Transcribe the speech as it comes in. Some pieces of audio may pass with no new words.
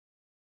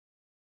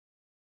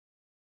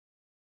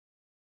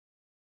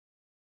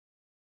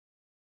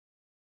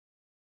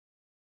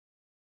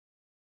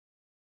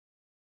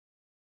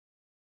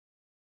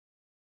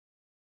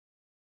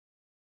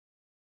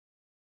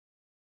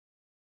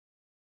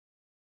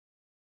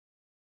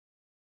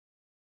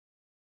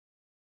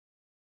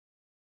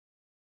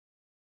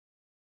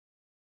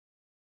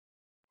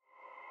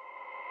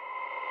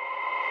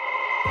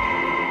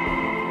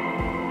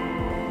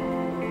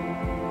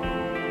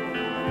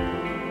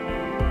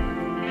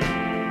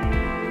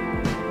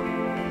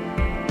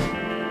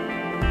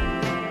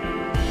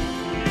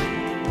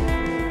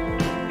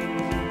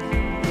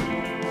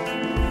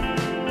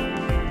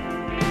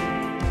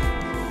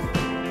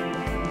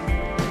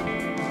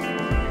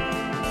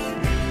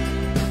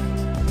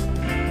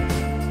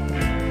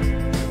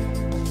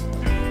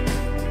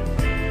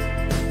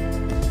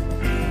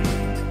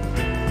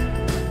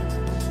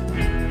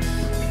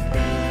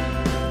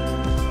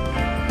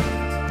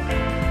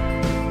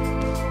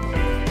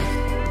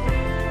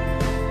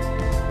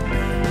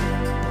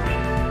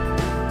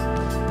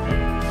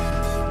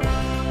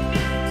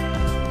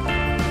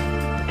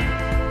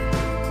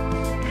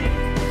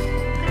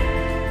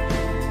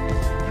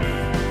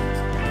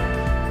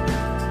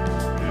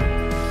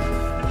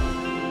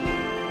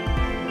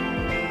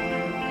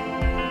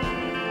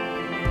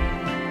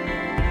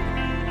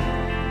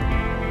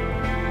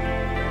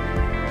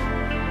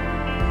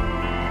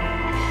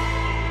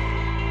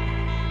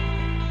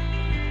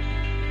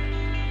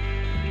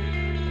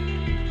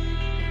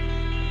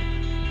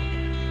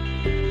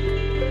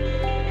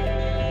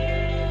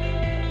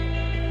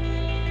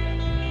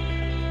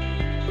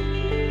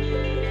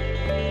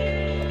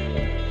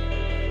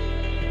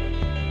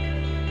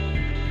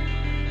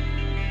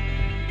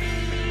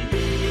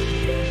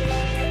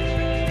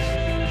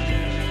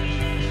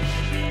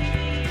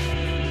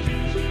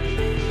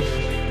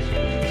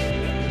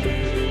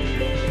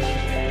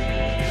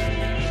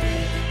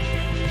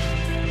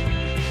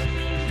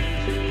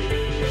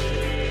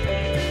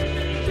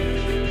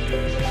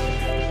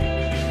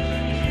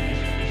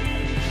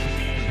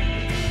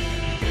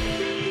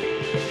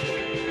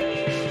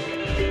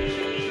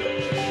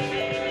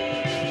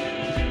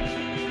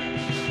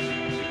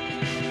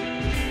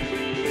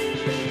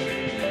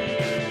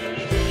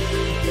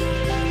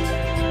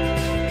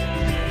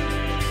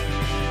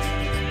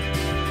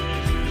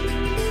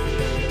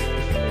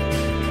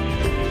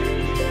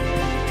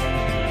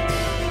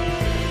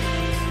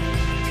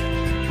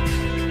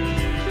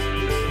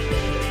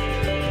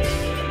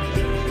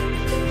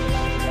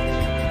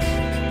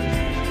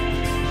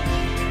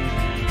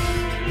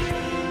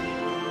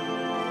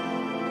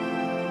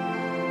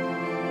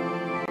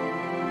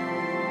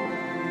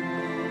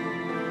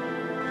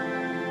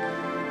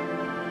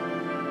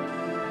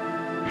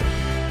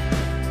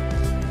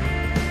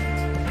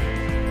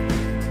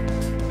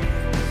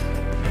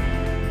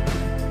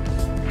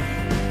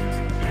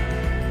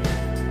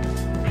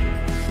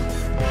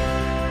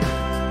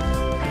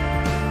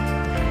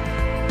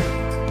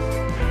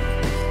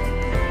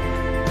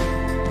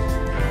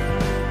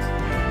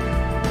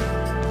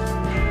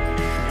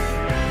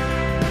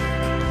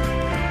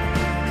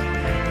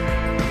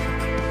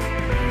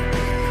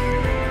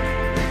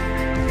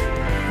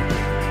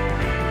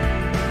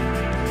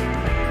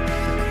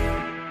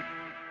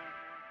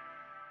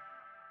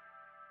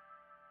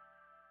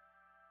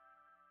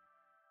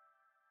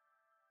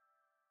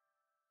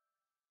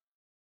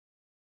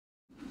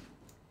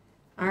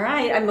All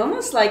right, I'm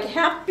almost like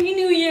Happy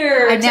New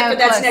Year. I know, but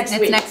that's next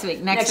week. It's next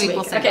week. Next week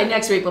we'll say Okay, that.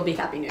 next week will be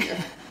Happy New Year.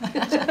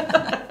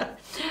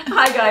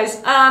 Hi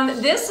guys,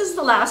 this is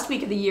the last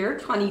week of the year,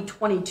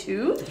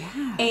 2022,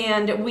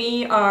 and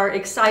we are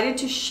excited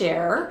to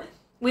share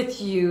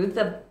with you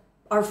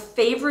our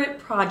favorite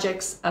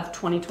projects of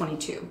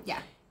 2022. Yeah.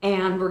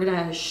 And we're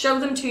gonna show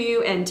them to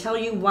you and tell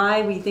you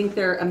why we think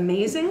they're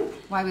amazing.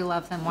 Why we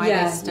love them, why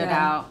they stood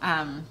out.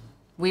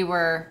 We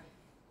were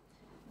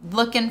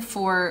looking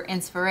for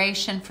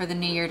inspiration for the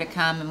new year to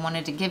come and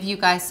wanted to give you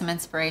guys some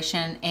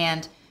inspiration,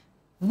 and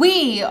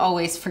we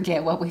always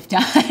forget what we've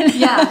done.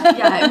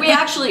 Yeah. We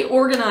actually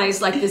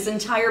organized like this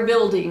entire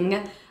building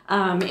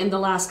in the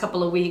last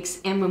couple of weeks,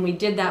 and when we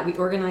did that, we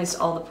organized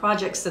all the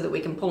projects so that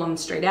we can pull them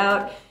straight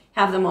out,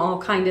 have them all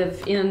kind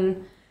of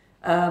in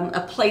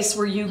a place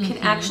where you can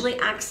actually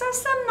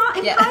access them, not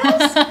in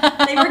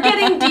piles. They were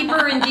getting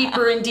deeper and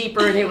deeper and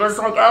deeper, and it was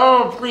like,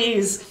 oh,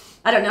 please.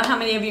 I don't know how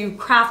many of you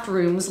craft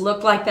rooms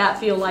look like that,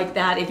 feel like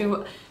that. If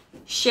you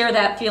share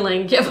that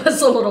feeling, give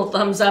us a little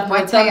thumbs up or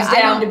a thumbs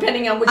down,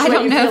 depending on which way you feel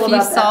about that. I don't know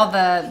if you saw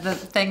the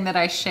thing that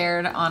I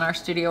shared on our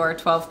Studio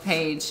R12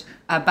 page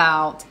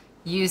about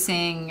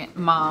using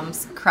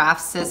Mom's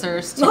craft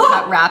scissors to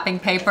cut wrapping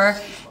paper.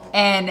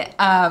 And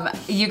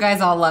you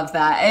guys all love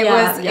that.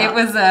 It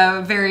was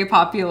a very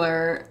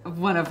popular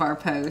one of our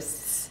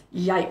posts.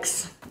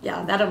 Yikes.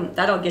 Yeah,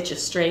 that'll get you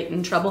straight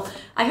in trouble.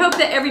 I hope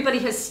that everybody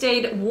has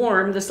stayed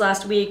warm this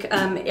last week.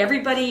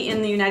 Everybody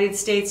in the United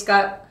States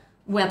got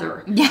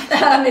weather.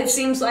 Yeah. It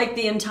seems like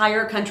the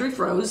entire country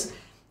froze.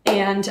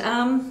 And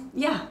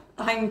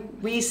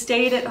we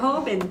stayed at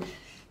home and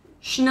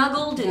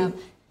snuggled and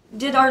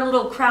did our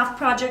little craft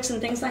projects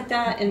and things like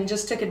that, and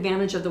just took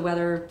advantage of the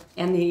weather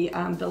and the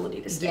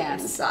ability to stay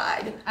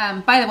inside.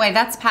 By the way,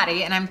 that's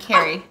Patty, and I'm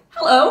Kari.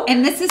 Hello.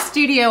 And this is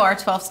Studio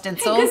R12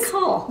 Stencils. Hey, good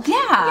call.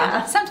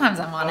 Yeah. Sometimes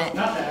I'm on it.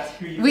 Not to ask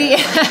who you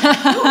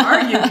Who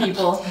are you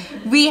people?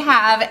 We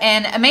have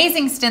an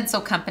amazing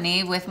stencil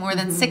company with more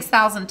than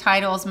 6,000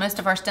 titles. Most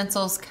of our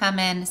stencils come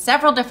in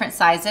several different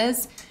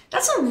sizes.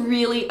 That's a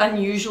really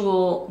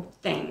unusual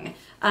thing.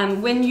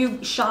 When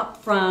you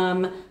shop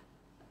from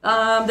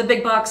the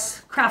big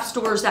box craft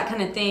stores, that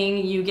kind of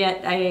thing, you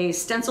get a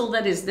stencil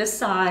that is this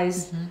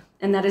size,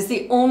 and that is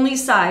the only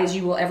size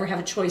you will ever have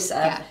a choice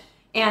of. Yeah.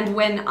 And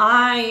when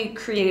I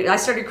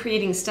started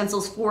creating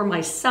stencils for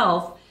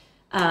myself,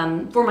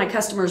 for my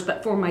customers,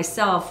 but for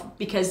myself,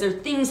 because they're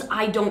things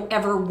I don't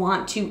ever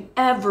want to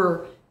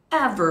ever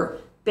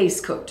base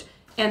coat.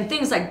 And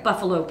things like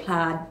buffalo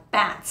plaid,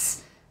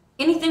 bats,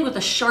 anything with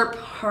a sharp,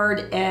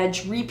 hard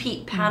edge,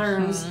 repeat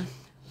patterns.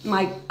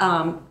 My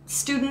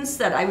students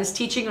that I was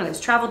teaching when I was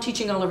travel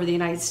teaching all over the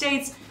United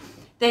States,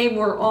 they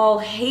were all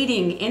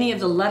hating any of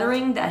the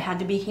lettering that had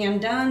to be hand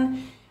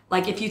done.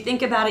 Like if you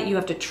think about it, you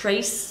have to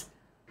trace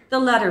the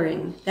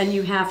lettering, then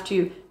you have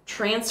to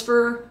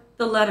transfer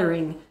the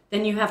lettering,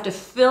 then you have to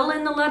fill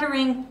in the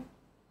lettering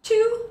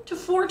 2 to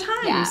 4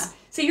 times. Yeah.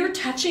 So you're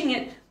touching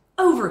it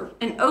over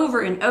and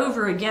over and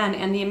over again,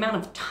 and the amount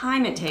of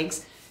time it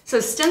takes. So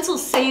Stencil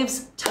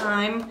saves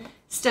time.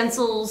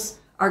 Stencils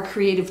are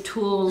creative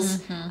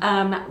tools.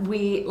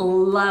 We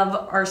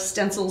love our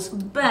stencils,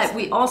 but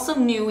we also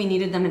knew we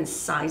needed them in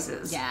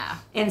sizes. Yeah.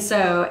 And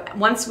so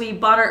once we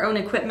bought our own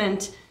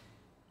equipment,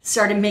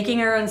 started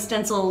making our own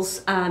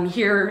stencils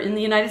here in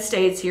the United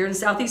States, here in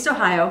Southeast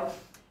Ohio.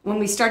 When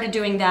we started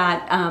doing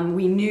that,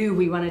 we knew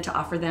we wanted to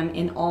offer them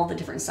in all the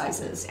different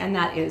sizes, and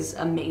that is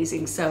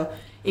amazing. So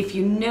if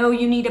you know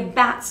you need a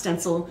bat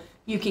stencil,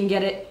 you can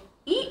get it.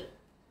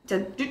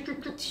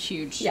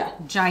 Huge,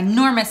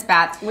 ginormous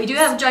bats. We do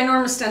have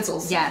ginormous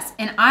stencils. Yes,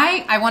 and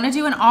I want to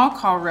do an all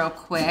call real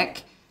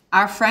quick.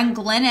 Our friend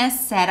Glennis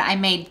said, I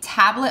made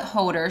tablet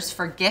holders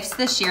for gifts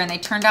this year, and they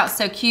turned out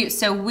so cute.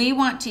 So we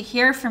want to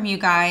hear from you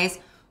guys.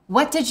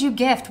 What did you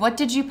gift? What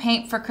did you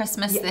paint for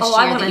Christmas this year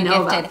that you gifted?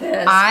 About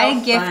this.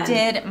 I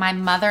gifted my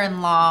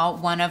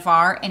mother-in-law one of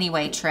our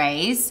Anyway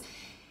trays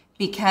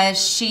because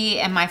she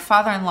and my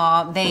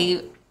father-in-law,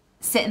 they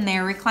sit in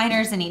their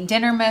recliners and eat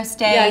dinner most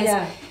days.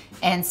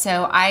 And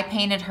so I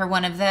painted her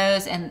one of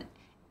those, and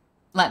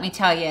let me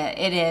tell you,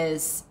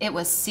 it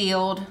was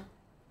sealed.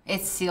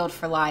 It's sealed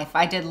for life.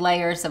 I did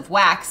layers of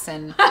wax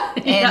and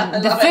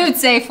the food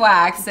safe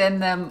wax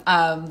and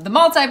the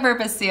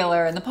multi-purpose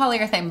sealer and the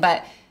polyurethane.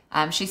 But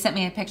she sent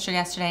me a picture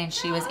yesterday, and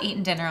she was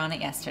eating dinner on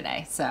it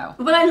yesterday. So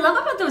what I love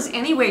about those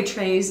Anyway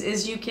trays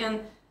is you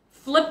can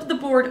flip the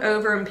board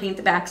over and paint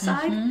the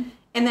backside,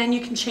 and then you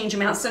can change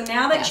them out. So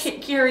now that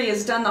Kari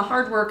has done the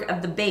hard work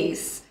of the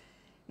base,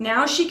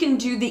 now she can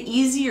do the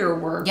easier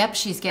work. Yep,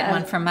 she's getting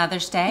one for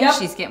Mother's Day. Yep.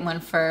 She's getting one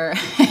for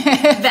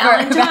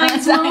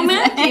Valentine's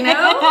moment, you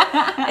know?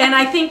 And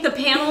I think the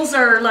panels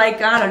are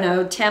like, I don't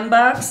know, 10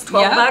 bucks,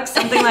 12 bucks,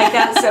 something like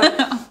that.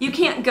 So you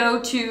can't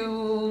go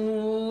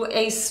to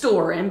a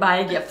store and buy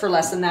a gift for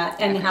less than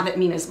that and have it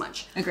mean as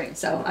much. Agreed.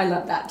 So I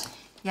love that.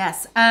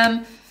 Yes.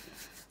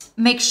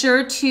 Make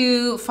sure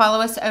to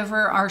follow us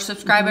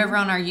subscribe over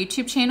on our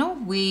YouTube channel.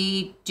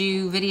 We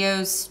do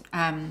videos,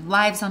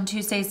 lives on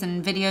Tuesdays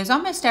and videos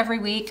almost every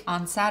week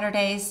on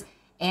Saturdays.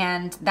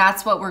 And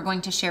that's what we're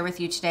going to share with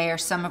you today are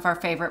some of our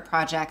favorite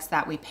projects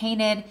that we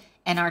painted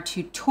and our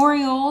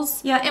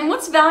tutorials. Yeah, and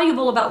what's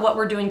valuable about what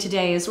we're doing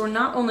today is we're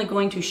not only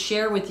going to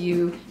share with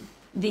you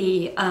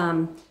the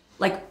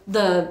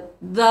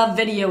the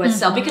video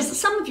itself, because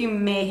some of you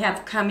may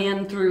have come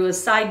in through a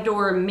side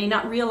door and may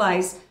not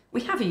realize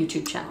we have a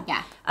YouTube channel.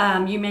 Yeah.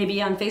 You may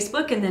be on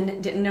Facebook and then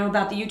didn't know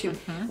about the YouTube.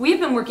 We've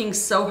been working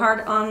so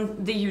hard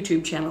on the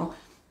YouTube channel.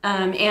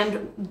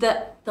 And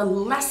the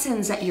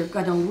lessons that you're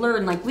going to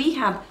learn, like we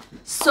have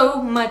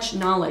so much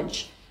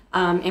knowledge,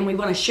 and we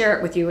want to share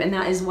it with you, and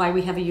that is why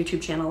we have a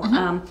YouTube channel.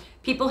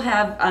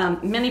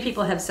 Many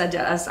people have said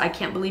to us, I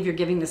can't believe you're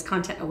giving this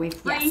content away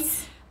free.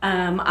 Yes.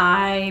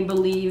 I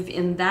believe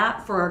in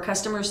that for our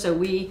customers, so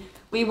we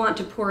want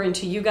to pour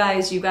into you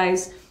guys. You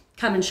guys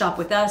come and shop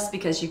with us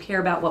because you care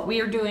about what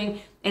we are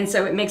doing, and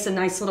so it makes a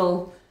nice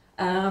little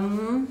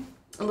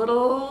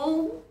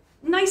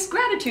nice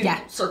gratitude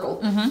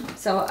circle.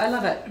 So I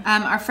love it.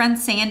 Our friend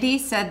Sandy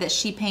said that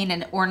she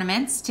painted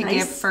ornaments to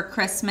give for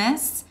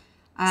Christmas.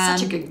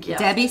 Such a good gift.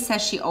 Debbie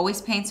says she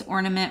always paints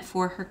ornament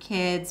for her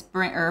kids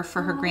or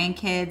for her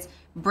grandkids.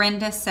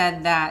 Brenda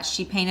said that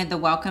she painted the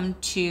welcome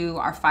to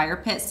our fire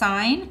pit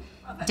sign.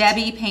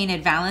 Debbie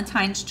painted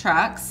Valentine's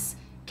trucks.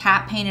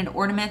 Kat painted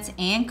ornaments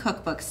and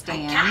cookbook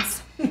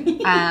stands.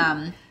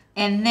 And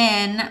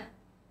then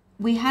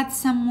we had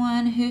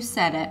someone who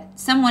said it.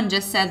 Someone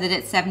just said that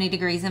it's 70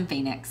 degrees in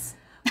Phoenix.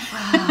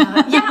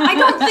 Yeah, I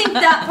don't think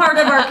that part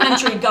of our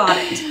country got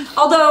it.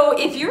 Although,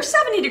 if you're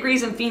 70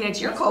 degrees in Phoenix,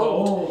 you're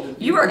cold.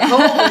 You are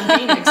cold in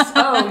Phoenix.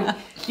 Oh,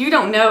 you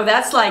don't know.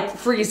 That's like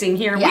freezing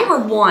here. Yeah. We were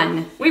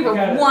 1. We were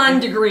 1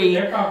 degree.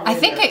 I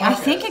think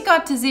it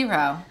got to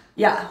 0.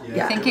 Yeah.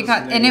 I think it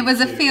got, and it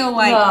was a feel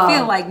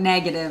like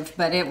negative,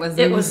 but it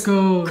was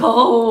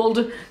cold.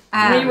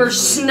 We were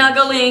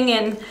snuggling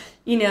and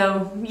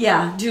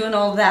doing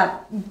all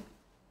that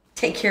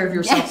take care of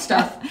yourself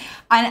stuff.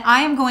 And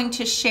I am going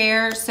to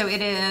share, so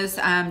it is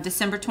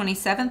December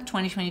 27th,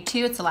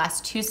 2022. It's the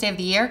last Tuesday of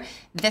the year.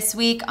 This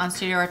week on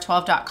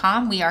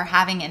StudioR12.com, we are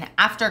having an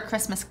after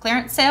Christmas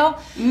clearance sale.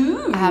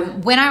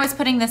 When I was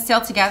putting this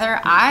sale together,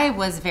 I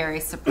was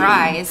very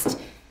surprised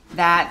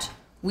that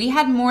we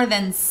had more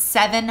than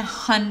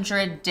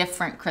 700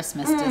 different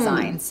Christmas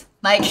designs.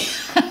 Like,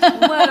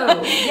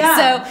 whoa,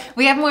 yeah. So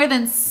we have more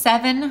than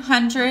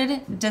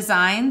 700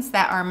 designs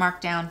that are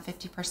marked down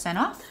 50%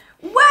 off.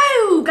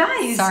 Whoa,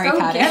 guys, sorry, go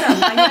Patty. get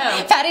them. I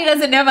know. Patty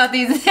doesn't know about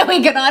these until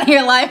we get on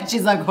here live.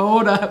 She's like,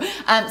 hold up.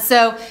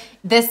 So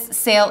this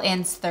sale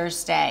ends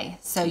Thursday,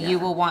 so you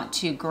will want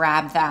to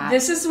grab that.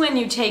 This is when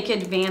you take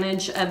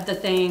advantage of the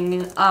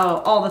thing,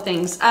 all the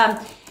things.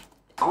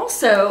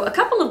 Also, a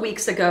couple of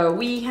weeks ago,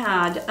 we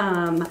had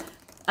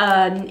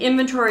an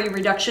inventory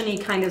reduction-y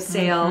kind of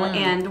sale,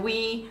 and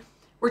we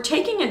were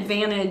taking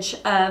advantage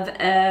of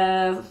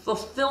a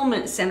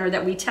fulfillment center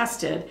that we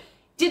tested.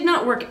 Did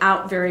not work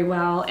out very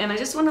well, and I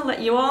just want to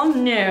let you all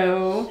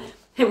know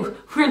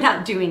we're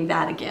not doing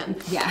that again.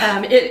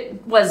 Yeah.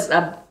 It was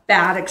a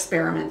bad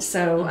experiment.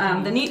 So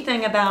the neat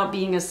thing about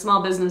being a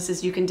small business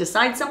is you can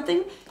decide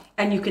something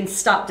and you can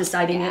stop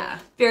deciding it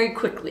very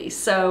quickly.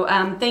 So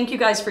thank you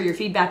guys for your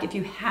feedback. If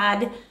you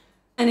had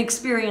an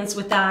experience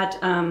with that,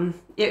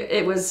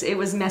 it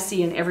was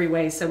messy in every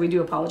way, so we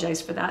do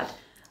apologize for that.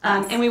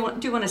 And we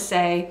do want to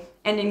say,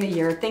 ending the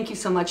year, thank you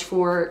so much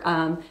for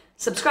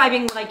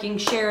subscribing, liking,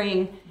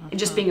 sharing, and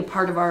just being a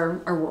part of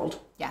our world.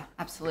 Yeah,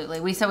 absolutely.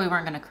 We said we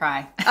weren't going to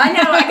cry. I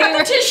know. I got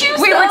the tissues.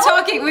 We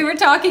were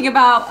talking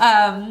about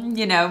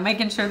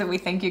making sure that we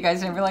thank you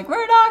guys, and we're like,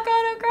 we're not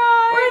going to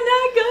cry. We're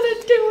not going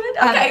to do it.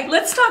 Okay,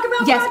 let's talk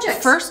about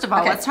projects. First of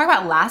all, let's talk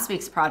about last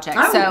week's project.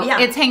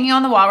 It's hanging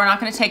on the wall. We're not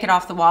going to take it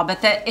off the wall, but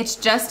it's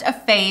just a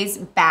phase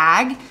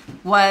bag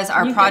was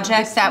our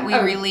project that we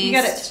released.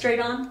 You got it straight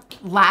on?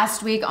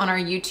 Last week on our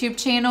YouTube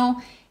channel.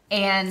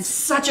 And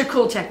such a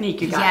cool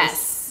technique, you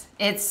guys.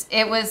 Yes,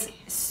 it was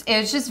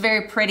just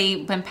very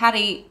pretty. When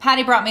Patty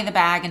brought me the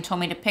bag and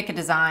told me to pick a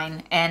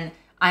design, and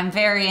I'm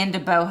very into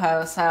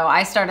boho, so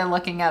I started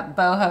looking up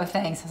boho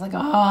things. I was like,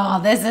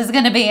 oh, this is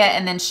gonna be it,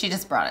 and then she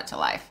just brought it to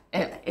life.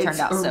 It turned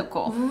out so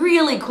cool.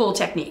 Really cool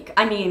technique.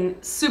 I mean,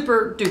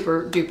 super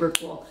duper duper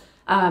cool.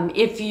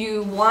 If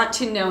you want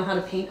to know how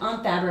to paint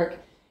on fabric,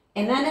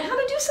 and then how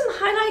to do some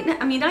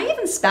highlight. I mean, I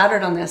even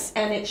spattered on this,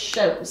 and it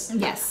shows.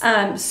 Yes.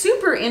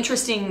 Super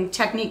interesting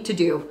technique to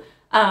do.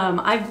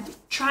 I've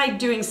tried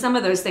doing some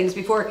of those things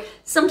before.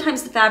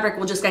 Sometimes the fabric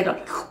will just kind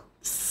of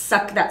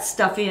suck that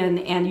stuff in,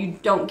 and you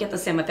don't get the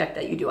same effect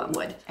that you do on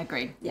wood.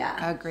 Agreed.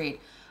 Yeah.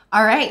 Agreed.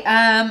 All right.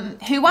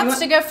 Who wants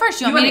to go first?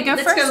 You want me to go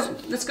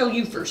first? Let's go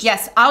you first.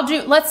 Yes, I'll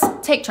do. Let's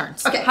take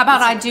turns. Okay. How about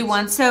I do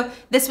one? So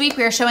this week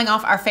we are showing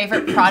off our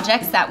favorite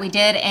projects that we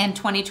did in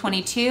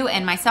 2022,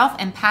 and myself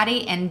and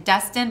Patty and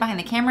Dustin behind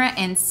the camera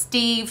and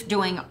Steve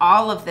doing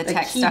all of the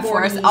tech stuff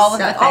for us, all of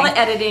the things. All the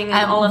editing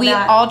and all of that. We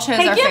all chose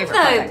our favorite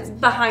projects. Give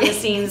the behind the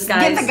scenes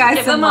guys. Give the guys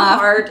give some them love. a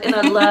heart and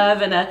a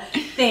love and a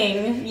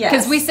thing. Yes.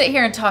 Because we sit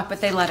here and talk,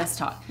 but they let us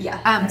talk.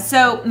 Yeah.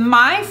 So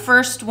my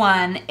first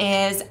one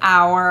is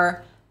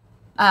our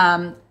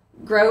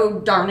Grow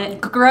darn it.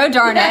 Grow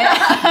darn it.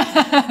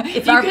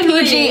 If you can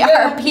read.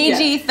 Our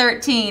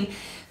PG-13.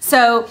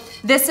 So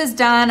this is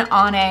done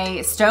on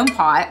a stone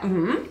pot.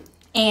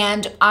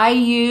 And I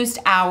used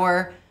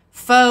our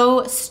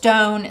faux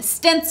stone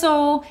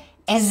stencil.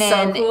 And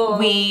then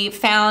we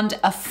found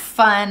a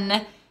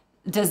fun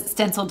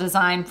stencil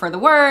design for the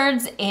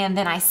words. And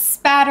then I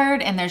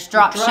spattered, and there's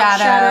drop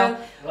shadow.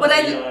 What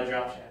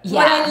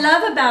I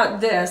love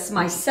about this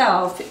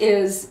myself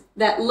is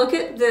that look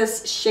at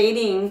this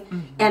shading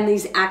and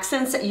these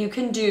accents that you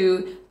can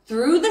do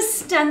through the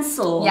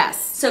stencil.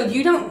 Yes. So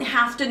you don't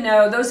have to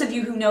know, those of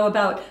you who know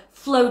about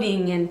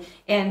floating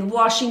and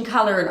washing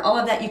color and all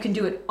of that, you can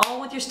do it all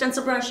with your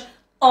stencil brush,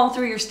 all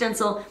through your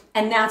stencil,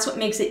 and that's what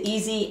makes it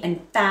easy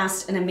and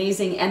fast and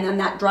amazing. And then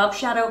that drop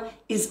shadow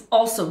is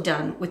also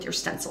done with your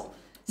stencil.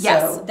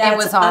 Yes, so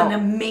that's an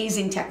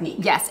amazing technique.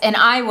 Yes, and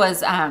I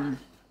was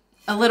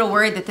a little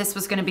worried that this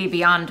was going to be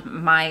beyond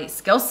my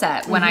skill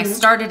set when I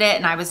started it,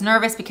 and I was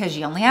nervous because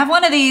you only have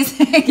one of these.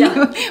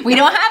 We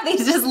don't have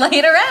these just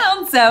laying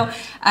around. So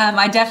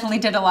I definitely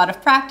did a lot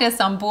of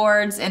practice on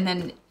boards, and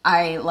then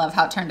I love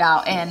how it turned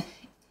out. And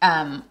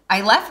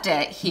I left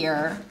it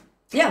here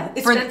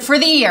for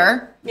the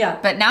year. Yeah.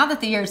 But now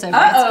that the year's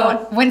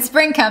over, when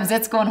spring comes,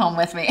 it's going home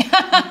with me.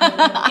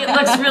 It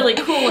looks really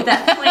cool with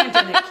that plant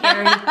in it,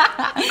 Kari.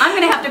 I'm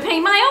going to have to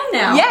paint my own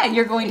now. Yeah,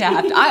 you're going to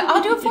have to.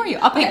 I'll do it for you.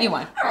 I'll paint you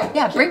one. All right.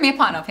 Yeah, bring me a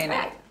pot and I'll paint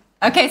it.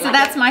 Okay, so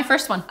that's my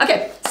first one.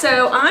 Okay,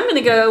 so I'm going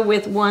to go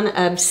with one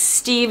of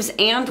Steve's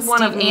and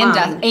one of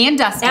mine. And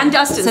Dustin. And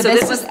Dustin. So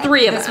this was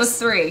three of us. This was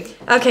three.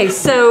 Okay,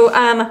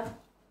 so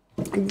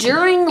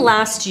during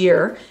last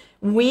year,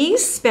 we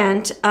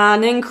spent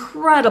an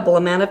incredible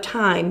amount of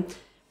time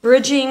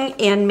bridging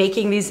and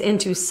making these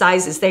into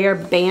sizes. They are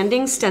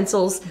banding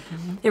stencils.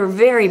 They were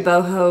very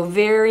boho,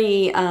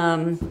 very,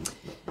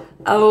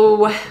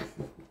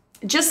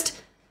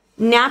 just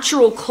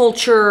natural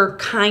culture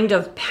kind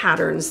of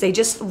patterns. They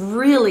just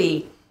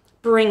really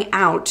bring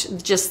out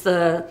just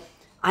the,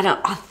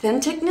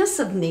 authenticness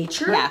of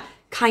nature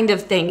kind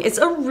of thing. It's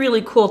a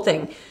really cool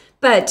thing.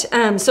 But,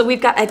 so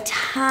we've got a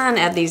ton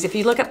of these. If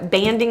you look up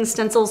banding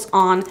stencils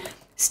on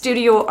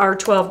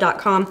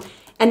studior12.com,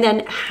 and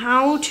then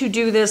how to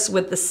do this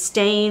with the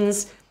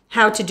stains,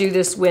 how to do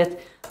this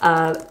with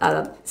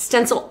a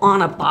stencil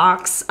on a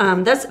box.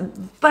 That's a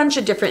bunch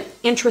of different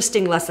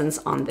interesting lessons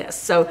on this.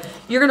 So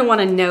you're gonna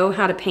wanna know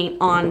how to paint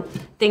on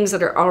things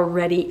that are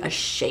already a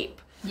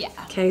shape. Yeah.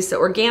 Okay, so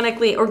organic,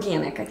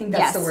 I think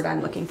that's the word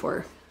I'm looking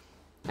for.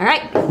 All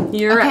right,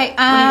 you're okay.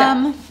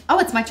 Up.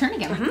 It's my turn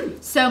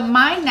again. So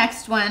my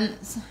next one,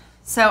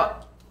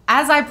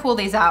 as I pull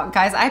these out,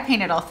 guys, I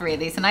painted all three of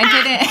these, and I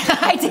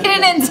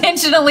didn't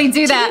intentionally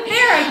do that.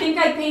 I think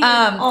I painted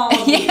all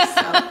of these.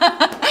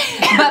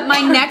 So. But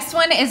my next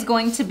one is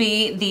going to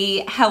be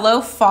the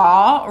Hello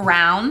Fall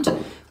round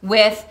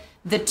with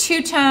the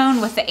two-tone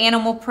with the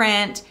animal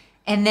print,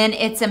 and then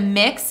it's a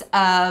mix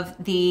of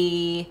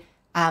the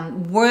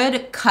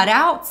wood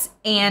cutouts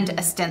and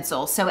a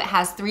stencil. So it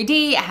has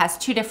 3D, it has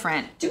two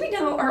different. Do we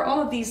know, are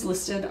all of these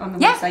listed on the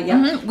website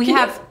yet?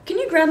 Can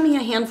you grab me a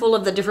handful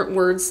of the different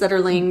words that are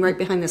laying right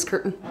behind this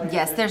curtain?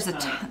 Yes, there's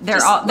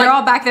they're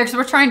all back there, so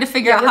we're trying to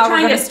figure out how we're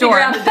going to store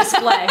them. Figure out a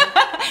display.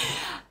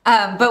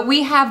 But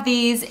we have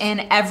these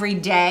in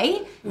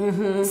everyday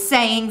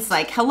sayings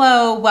like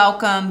hello,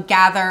 welcome,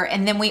 gather,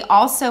 and then we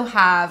also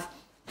have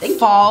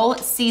fall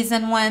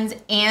season ones,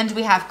 and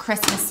we have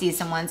Christmas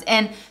season ones.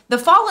 And the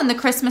fall and the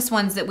Christmas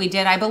ones that we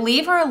did, I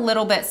believe, are a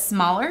little bit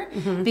smaller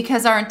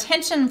because our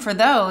intention for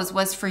those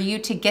was for you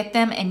to get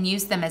them and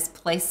use them as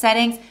place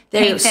settings,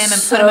 paint them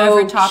and put them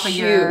over top of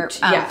your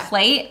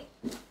plate.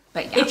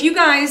 But if you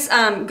guys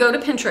go to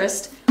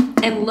Pinterest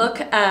and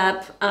look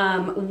up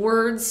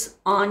words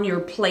on your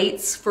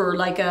plates for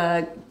like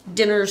a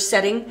dinner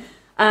setting,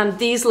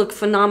 these look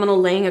phenomenal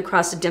laying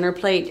across a dinner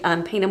plate.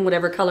 Paint them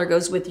whatever color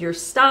goes with your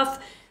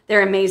stuff.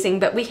 They're amazing,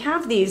 but we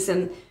have these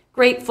in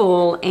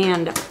grateful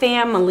and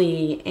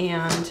family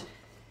and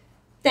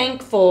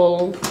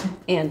thankful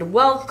and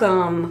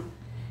welcome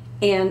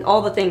and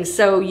all the things.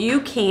 So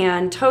you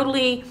can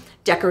totally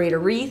decorate a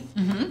wreath.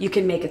 You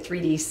can make a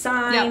 3D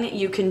sign.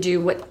 You can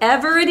do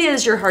whatever it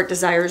is your heart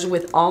desires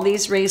with all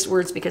these raised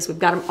words because we've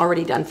got them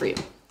already done for you.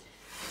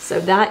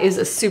 So that is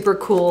a super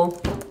cool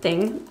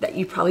thing that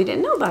you probably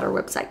didn't know about our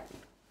website.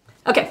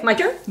 Okay, my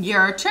turn?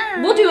 Your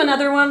turn. We'll do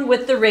another one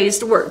with the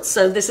raised words.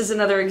 So this is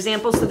another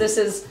example. So this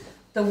is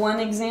the one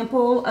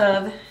example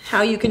of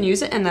how you can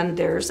use it, and then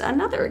there's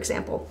another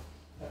example.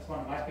 That's one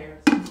of my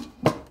favorites.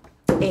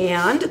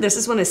 And this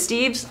is one of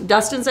Steve's,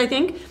 Dustin's, I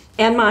think,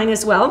 and mine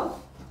as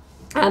well.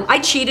 I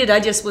cheated.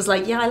 I just was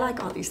like, I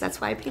like all these. That's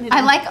why I painted them.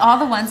 I like all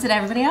the ones that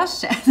everybody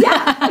else did.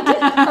 I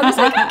did. I was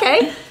like,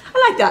 okay,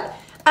 I like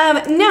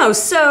that. No,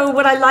 so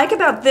what I like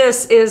about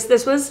this is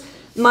this was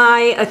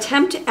my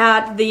attempt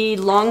at the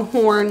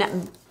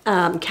Longhorn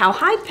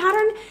cowhide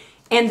pattern,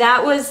 and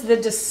that was the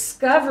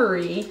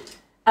discovery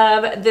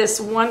of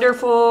this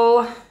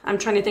wonderful I'm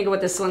trying to think of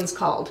what this one's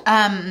called.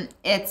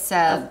 It's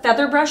A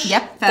feather brush?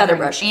 Yep, feather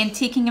brush.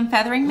 Antiquing and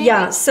feathering, maybe?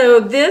 Yeah, so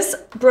this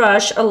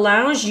brush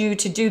allows you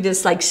to do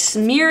this like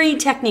smeary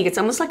technique. It's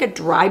almost like a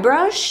dry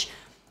brush,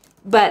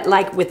 but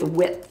like with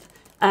width.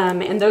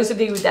 And those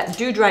of you that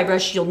do dry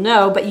brush, you'll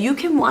know, but you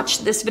can watch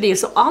this video.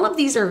 So all of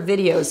these are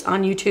videos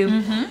on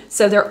YouTube.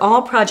 So they're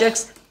all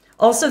projects.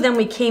 Also, then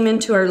we came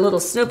into our little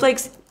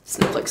sunflowers.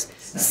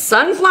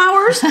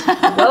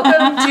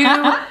 Welcome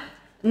to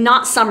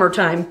not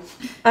summertime.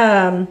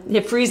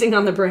 You're freezing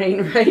on the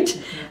brain, right?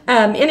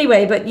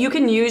 Anyway, but you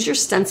can use your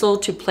stencil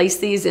to place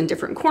these in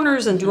different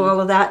corners and do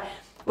all of that.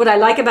 What I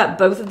like about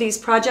both of these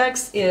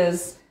projects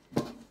is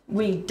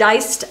we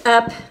diced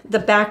up the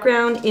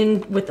background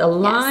in with a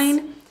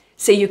line,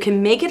 so you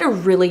can make it a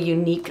really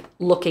unique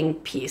looking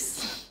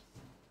piece.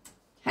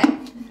 Okay,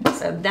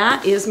 so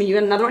that is me. You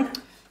got another one?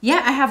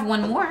 Yeah, I have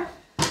one more.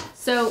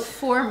 So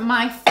for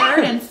my third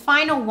and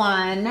final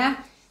one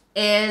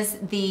is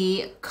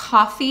the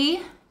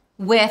coffee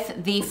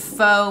with the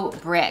faux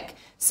brick.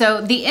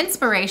 So the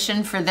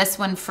inspiration for this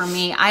one for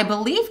me, I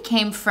believe,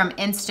 came from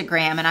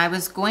Instagram, and I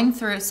was going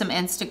through some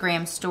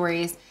Instagram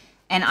stories,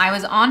 and I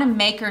was on a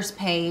maker's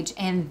page,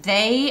 and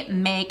they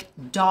make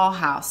doll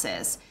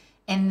houses,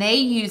 and they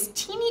use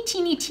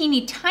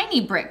teeny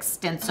tiny brick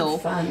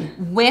stencil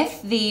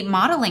with the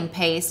modeling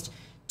paste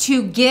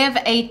to give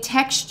a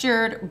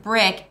textured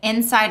brick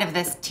inside of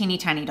this teeny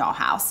tiny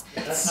dollhouse.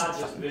 That's not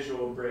just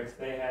visual bricks.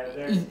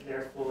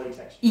 They're fully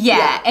textured.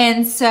 Yeah,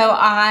 and so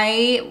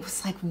I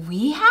was like,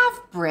 we have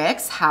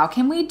bricks. How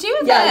can we do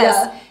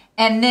this?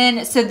 And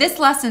then, so this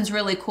lesson's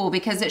really cool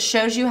because it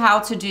shows you how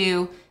to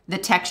do the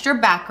texture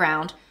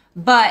background,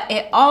 but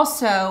it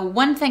also,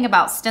 one thing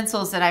about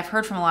stencils that I've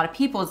heard from a lot of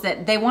people is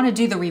that they want to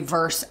do the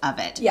reverse of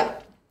it. Yeah.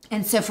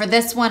 And so for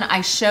this one,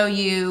 I show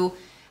you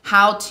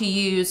how to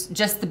use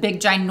just the big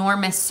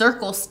ginormous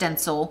circle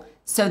stencil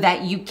so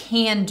that you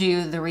can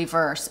do the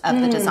reverse of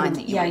the design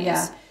that you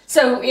use.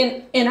 So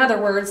in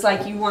other words,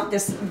 like you want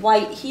this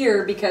white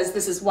here because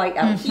this is white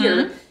out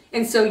here.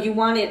 And so you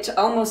want it to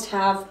almost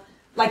have,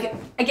 like,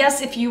 I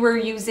guess if you were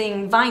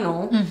using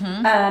vinyl,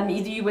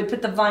 you would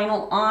put the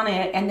vinyl on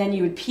it and then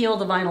you would peel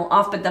the vinyl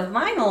off, but the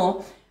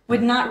vinyl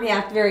would not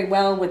react very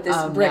well with this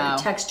brick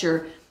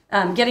texture.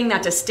 Getting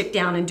that to stick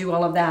down and do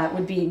all of that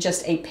would be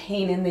just a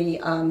pain in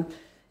the,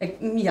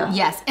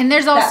 Yes, and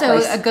there's also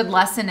a good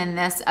lesson in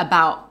this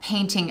about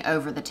painting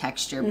over the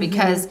texture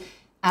because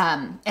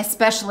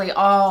especially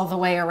all the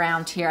way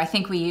around here, I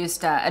think we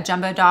used a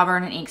jumbo dauber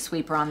and an ink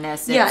sweeper on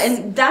this.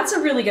 And that's a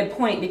really good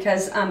point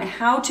because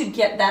how to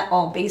get that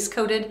all base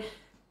coated,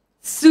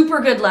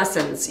 super good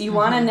lessons. You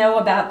want to know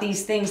about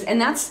these things,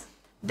 and that's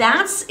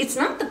it's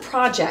not the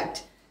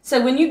project. So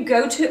when you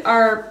go to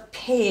our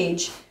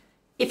page,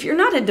 if you're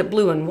not into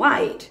blue and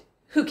white,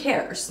 who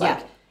cares?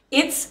 Like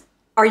it's,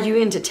 are you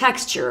into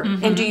texture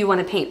and do you want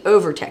to paint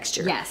over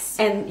texture? Yes.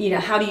 And you know,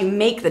 how do you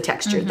make the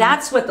texture?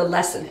 That's what the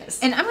lesson is.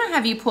 And I'm gonna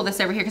have you pull this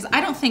over here because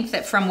I don't think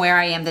that from where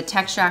I am the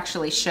texture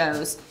actually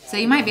shows. So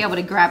you might be able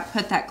to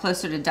put that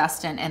closer to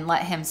Dustin and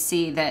let him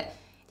see that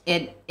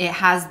it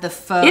has the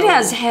faux. It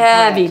has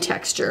heavy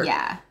texture.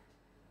 Yeah.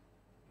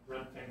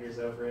 Run fingers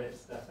over it,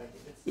 stuff like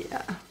it.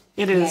 Yeah.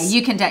 It is.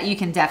 Yeah, you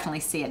can definitely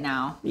see it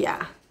now.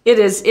 Yeah. It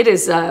is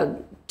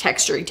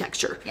texture-y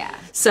texture. Yeah.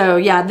 So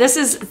yeah, this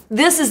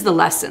is the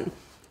lesson.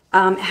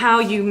 How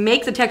you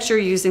make the texture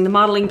using the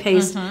modeling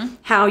paste,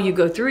 how you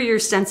go through your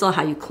stencil,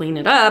 how you clean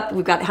it up.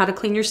 We've got how to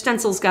clean your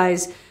stencils,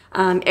 guys.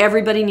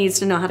 Everybody needs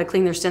to know how to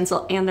clean their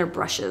stencil and their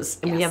brushes.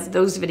 And we have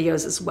those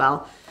videos as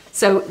well.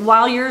 So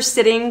while you're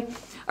sitting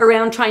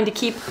around trying to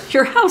keep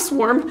your house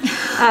warm,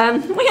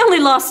 we only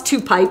lost 2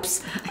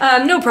 pipes.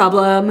 No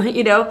problem,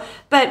 you know.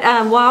 But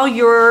while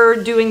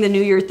you're doing the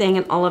New Year thing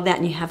and all of that,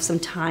 and you have some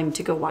time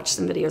to go watch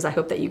some videos, I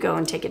hope that you go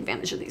and take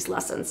advantage of these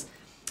lessons.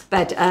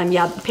 But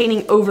yeah,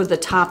 painting over the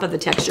top of the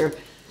texture,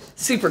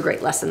 super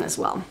great lesson as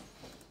well.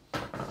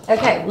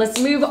 Okay, let's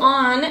move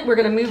on. We're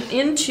gonna move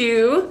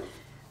into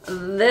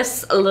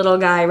this little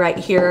guy right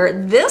here.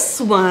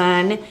 This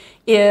one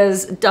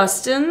is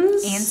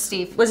Dustin's. And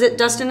Steve. Was it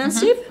Dustin and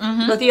Steve?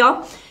 Both of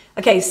y'all?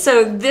 Okay,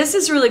 so this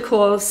is really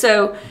cool.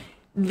 So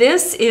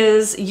this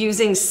is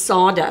using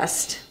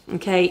sawdust,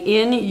 okay,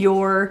 in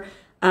your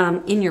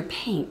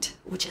paint,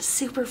 which is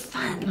super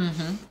fun.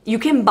 You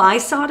can buy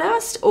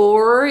sawdust,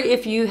 or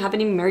if you happen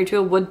to be married to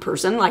a wood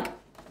person like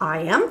I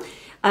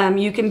am,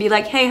 you can be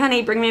like, hey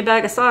honey, bring me a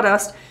bag of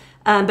sawdust.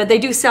 But they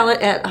do sell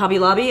it at Hobby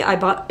Lobby. I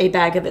bought a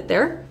bag of it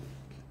there.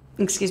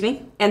 Excuse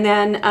me. And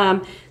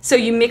then, so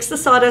you mix the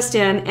sawdust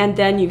in and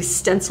then you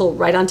stencil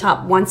right on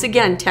top. Once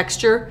again,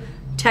 texture.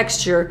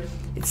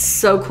 It's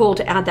so cool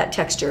to add that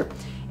texture.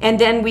 And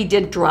then we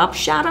did drop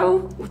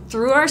shadow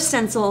through our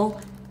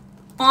stencil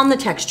on the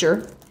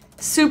texture.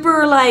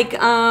 Super like,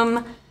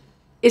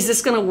 is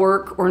this gonna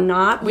work or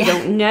not? We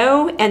don't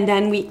know. And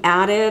then we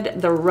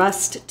added the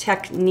rust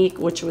technique,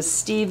 which was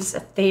Steve's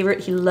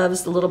favorite. He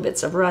loves the little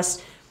bits of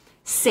rust.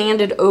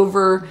 Sanded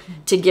over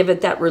to give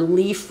it that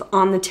relief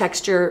on the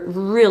texture.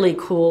 Really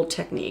cool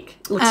technique.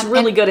 Looks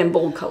really good in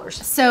bold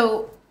colors.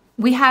 So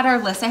we had our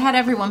list. I had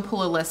everyone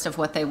pull a list of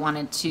what they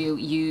wanted to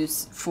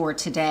use for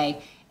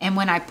today. And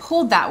when I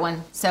pulled that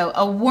one, so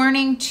a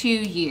warning to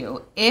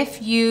you,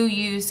 if you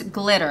use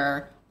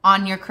glitter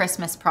on your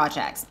Christmas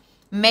projects,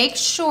 make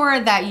sure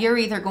that you're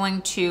either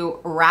going to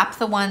wrap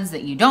the ones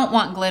that you don't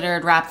want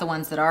glittered, wrap the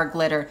ones that are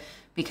glitter,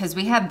 because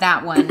we had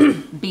that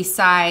one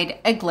beside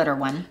a glitter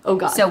one. Oh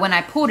God. So when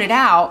I pulled it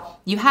out,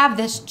 you have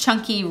this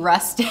chunky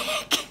rustic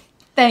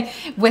thing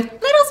with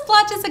little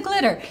splotches of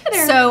glitter.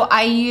 So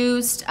I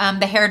used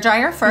the hair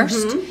dryer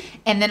first,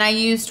 and then I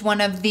used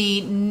one of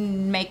the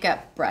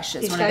makeup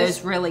brushes. These one guys? Of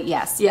those really,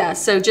 yes. Yeah,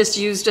 so just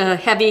used a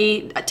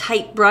heavy,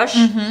 tight brush,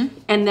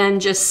 and then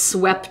just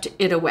swept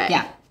it away.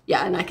 Yeah.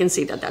 Yeah, and I can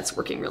see that that's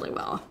working really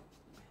well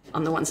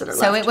on the ones that are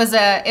so left.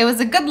 it was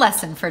a good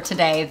lesson for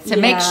today to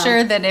make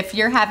sure that if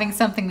you're having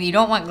something that you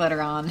don't want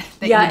glitter on.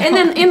 And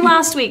then in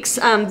last week's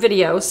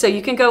video, so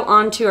you can go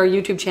onto our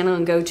YouTube channel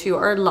and go to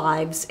our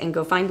lives and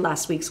go find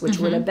last week's, which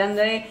would have been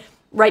the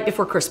right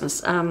before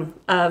Christmas of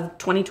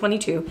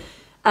 2022.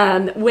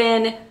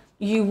 When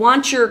you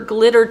want your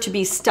glitter to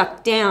be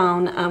stuck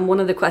down, one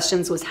of the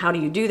questions was how do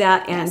you do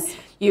that? And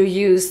you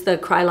use the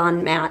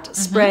Krylon matte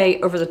spray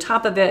over the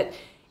top of it,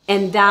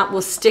 and that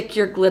will stick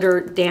your glitter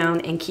down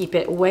and keep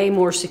it way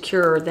more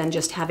secure than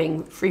just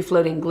having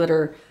free-floating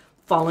glitter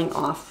falling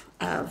off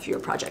of your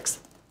projects.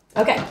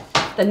 Okay,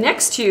 the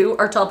next two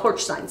are tall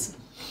porch signs.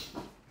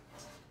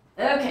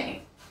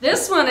 Okay,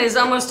 this one is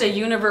almost a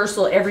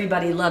universal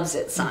everybody loves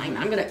it sign.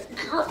 I'm gonna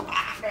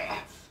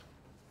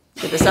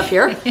get this up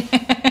here.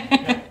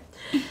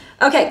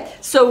 Okay,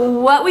 so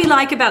what we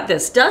like about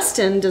this,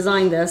 Dustin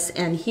designed this,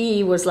 and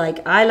he was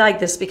like, I like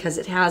this because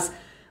it has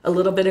a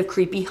little bit of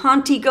creepy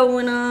haunty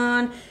going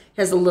on,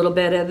 has a little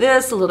bit of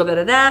this, a little bit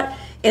of that,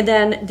 and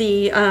then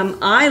the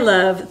I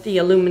love the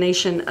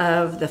illumination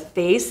of the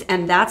face,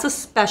 and that's a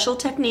special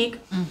technique.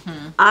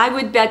 I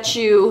would bet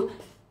you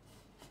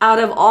out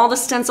of all the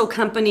stencil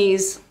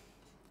companies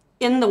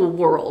in the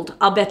world,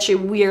 I'll bet you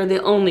we are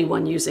the only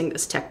one using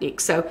this technique.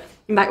 So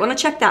you might want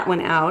to check that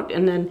one out,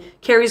 and then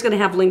Kari's going to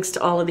have links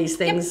to all of these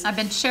things. Yep, I've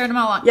been sharing them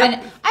all on.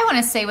 And I want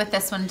to say with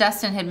this one,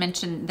 Dustin had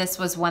mentioned this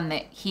was one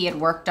that he had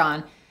worked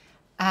on.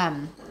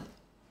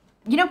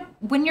 You know,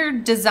 when you're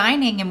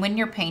designing and when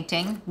you're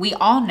painting, we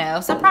all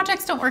know some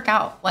projects don't work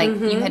out like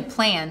you had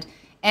planned.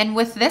 And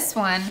with this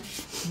one,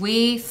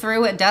 we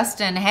threw at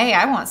Dustin, hey,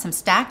 I want some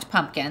stacked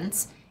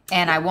pumpkins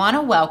and I want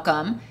to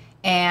welcome,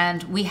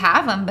 and we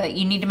have them, but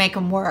you need to make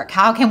them work.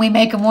 How can we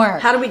make them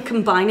work? How do we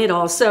combine it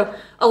all? So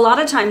a lot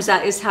of times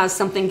that is how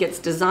something gets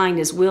designed,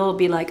 is we'll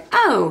be like,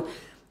 oh,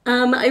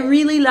 I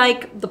really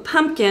like the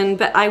pumpkin,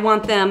 but I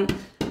want them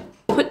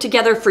put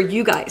together for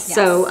you guys. Yes.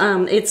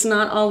 So it's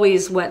not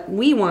always what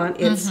we want.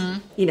 It's,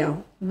 you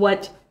know,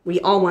 what we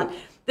all want.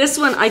 This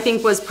one I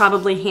think was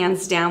probably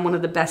hands down one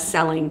of the best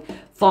selling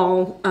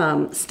fall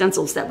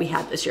stencils that we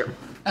had this year.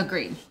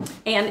 Agreed.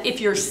 And if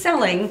you're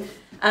selling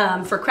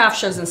for craft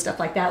shows and stuff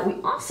like that,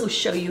 we also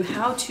show you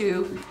how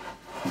to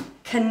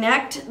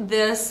connect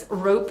this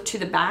rope to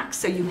the back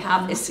so you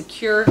have a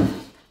secure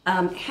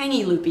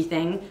hangy loopy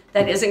thing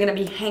that isn't going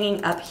to be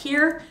hanging up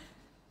here.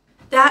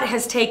 That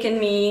has taken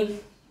me,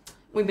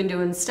 we've been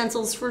doing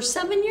stencils for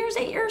 7 years,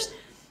 8 years.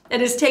 It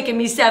has taken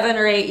me 7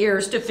 or 8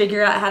 years to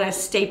figure out how to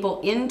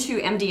staple into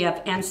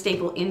MDF and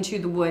staple into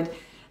the wood.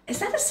 Is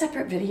that a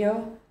separate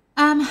video?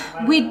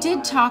 We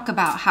did talk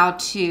about how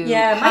to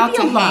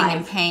hang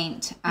and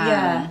paint.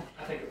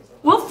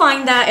 We'll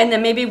find that, and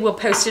then maybe we'll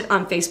post it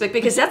on Facebook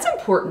because that's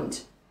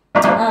important.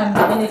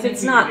 And if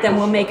it's not, then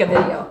we'll make a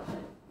video.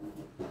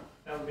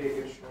 That would be a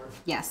good short.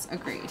 Yes,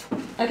 agreed.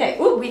 Okay,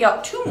 ooh, we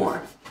got 2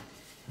 more.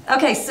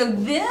 Okay, so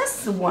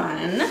this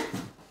one,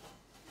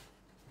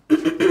 I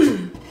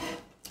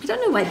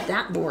don't know why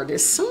that board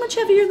is so much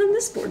heavier than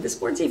this board. This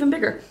board's even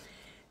bigger.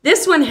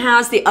 This one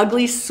has the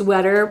ugly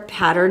sweater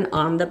pattern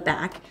on the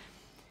back.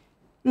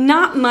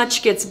 Not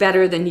much gets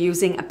better than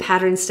using a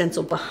pattern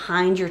stencil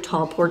behind your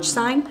tall porch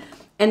sign.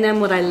 And then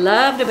what I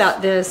loved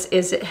about this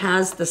is it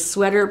has the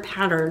sweater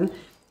pattern,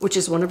 which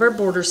is one of our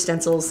border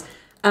stencils,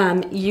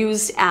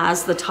 used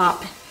as the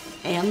top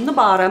and the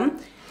bottom,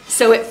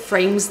 so it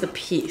frames the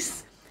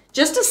piece.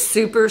 Just a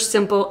super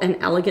simple and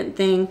elegant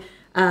thing,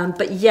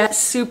 but yet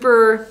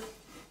super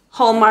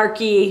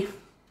hallmarky,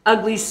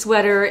 ugly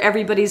sweater,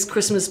 everybody's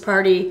Christmas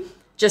party,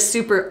 just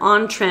super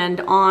on trend,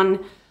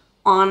 on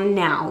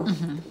now.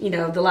 You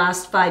know, the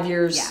last 5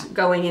 years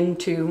going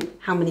into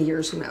how many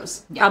years, who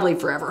knows? Probably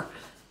forever.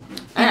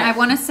 And I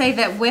want to say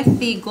that with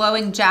the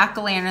glowing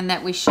jack-o'-lantern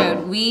that we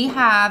showed, we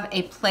have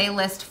a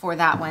playlist for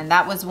that one.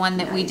 That was one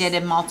that we did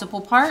in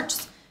multiple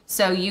parts,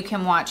 so you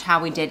can watch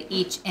how we did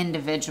each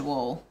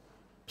individual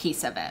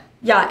piece of it.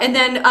 Yeah, and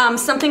then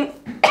something,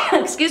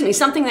 excuse me,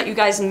 something that you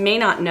guys may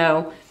not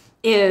know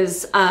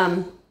is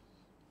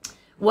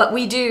what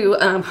we do,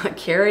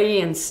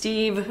 Kari and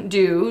Steve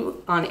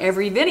do on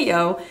every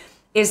video,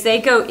 is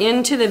they go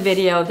into the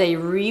video, they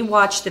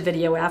re-watch the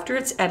video after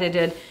it's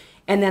edited,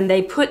 and then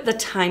they put the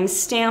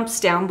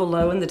timestamps down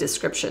below in the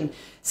description.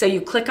 So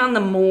you click on the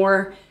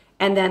more,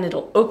 and then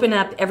it'll open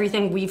up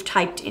everything we've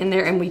typed in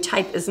there, and we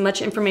type as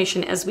much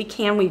information as we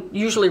can. We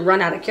usually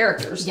run out of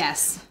characters.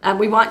 Yes.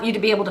 We want you to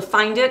be able to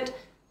find it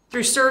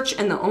through search,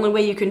 and the only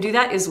way you can do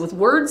that is with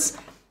words.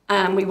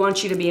 We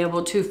want you to be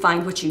able to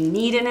find what you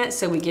need in it,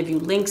 so we give you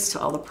links to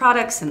all the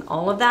products and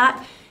all of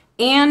that.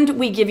 And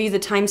we give you the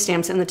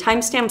timestamps, and the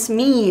timestamps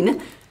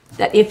mean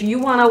that if you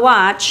want to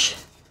watch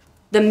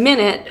the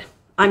minute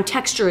I'm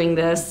texturing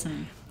this,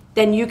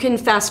 then you can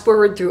fast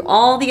forward through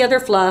all the other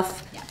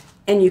fluff,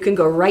 and you can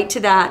go right to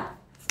that,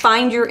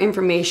 find your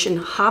information,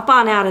 hop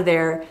on out of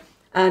there.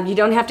 You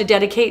don't have to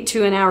dedicate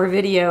to an hour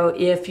video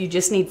if you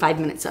just need 5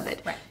 minutes of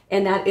it. Right.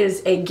 And that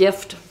is a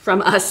gift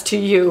from us to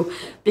you,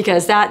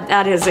 because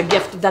that is a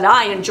gift that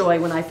I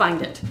enjoy when I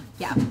find it.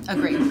 Yeah,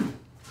 agreed.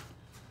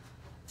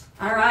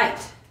 All right,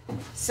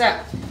 so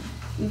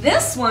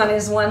this one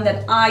is one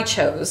that I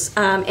chose,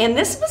 and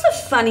this was a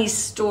funny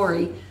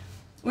story.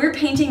 We were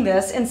painting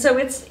this, and so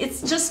it's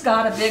just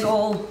got a big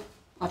old,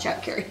 watch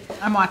out, Kari.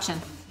 I'm watching.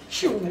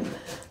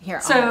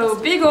 Here. So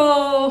big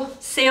old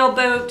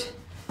sailboat,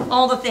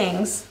 all the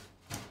things.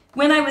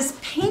 When I was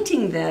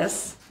painting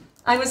this,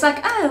 I was like,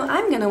 oh,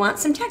 I'm gonna want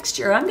some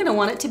texture. I'm gonna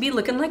want it to be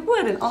looking like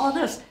wood and all of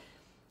this.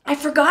 I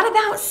forgot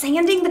about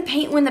sanding the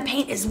paint when the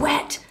paint is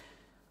wet.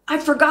 I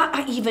forgot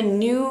I even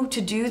knew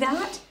to do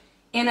that.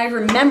 And I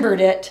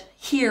remembered it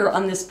here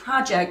on this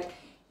project.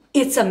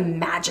 It's a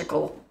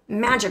magical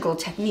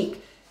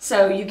technique.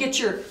 So you get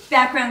your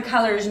background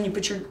colors and you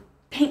put your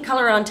paint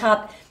color on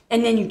top,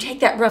 and then you take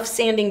that rough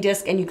sanding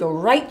disc and you go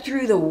right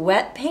through the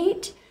wet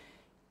paint.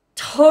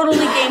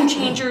 Totally game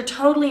changer,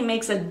 totally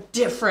makes a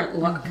different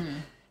look.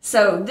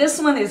 So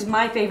this one is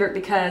my favorite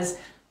because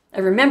I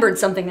remembered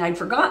something I'd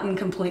forgotten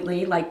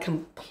completely, like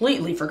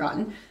completely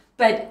forgotten,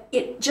 but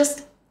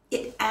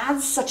it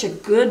adds such a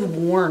good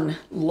worn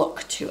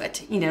look to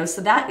it, you know,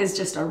 so that is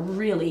just a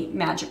really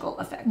magical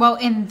effect. Well,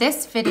 in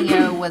this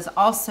video was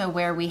also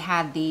where we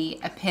had the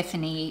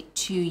epiphany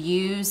to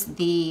use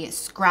the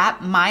scrap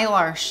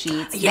Mylar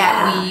sheets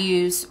that we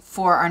use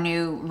for our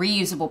new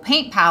reusable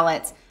paint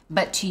palettes,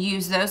 but to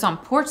use those on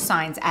porch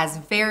signs as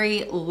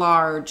very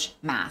large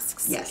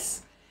masks.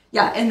 Yes.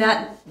 Yeah, and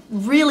that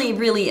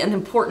really an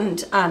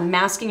important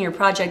masking your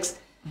projects.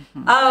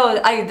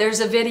 There's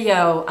a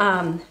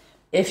video.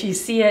 If you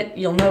see it,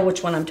 you'll know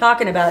which one I'm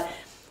talking about.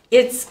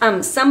 It's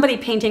somebody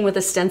painting with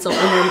a stencil,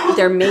 and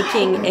they're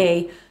making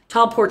a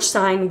tall porch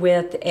sign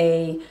with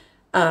the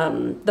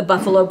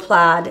buffalo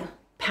plaid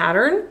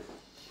pattern,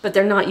 but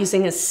they're not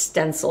using a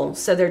stencil,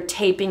 so they're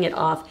taping it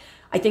off.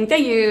 I think they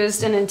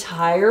used an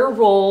entire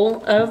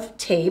roll of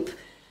tape,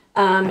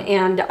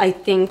 and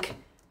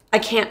I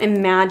can't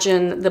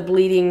imagine the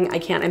bleeding. I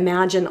can't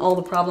imagine all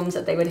the problems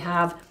that they would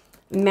have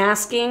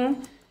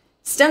masking.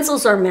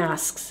 Stencils are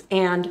masks,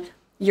 and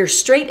your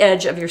straight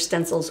edge of your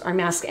stencils are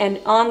masks.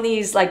 And on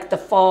these, like the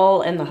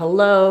fall and the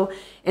hello,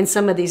 and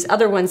some of these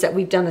other ones that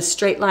we've done a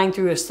straight line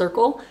through a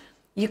circle,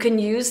 you can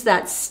use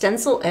that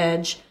stencil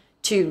edge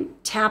to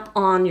tap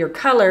on your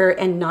color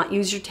and not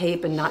use your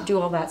tape and not do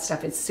all that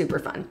stuff. It's super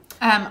fun.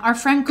 Our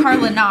friend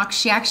Carla Knox,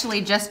 she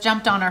actually just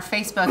jumped on our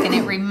Facebook, and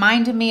it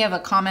reminded me of a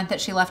comment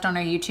that she left on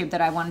our YouTube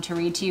that I wanted to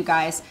read to you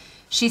guys.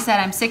 She said,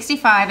 I'm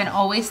 65 and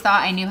always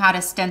thought I knew how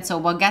to stencil.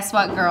 Well, guess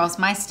what, girls?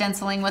 My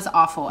stenciling was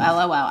awful.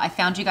 LOL. I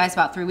found you guys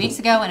about 3 weeks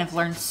ago and have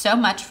learned so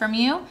much from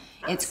you.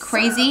 It's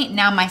crazy.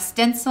 Now my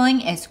stenciling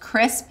is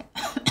crisp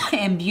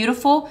and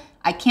beautiful.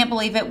 I can't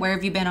believe it. Where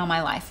have you been all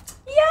my life?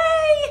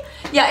 Yay!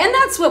 Yeah, and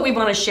that's what we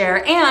want to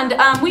share. And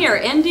we are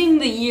ending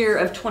the year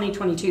of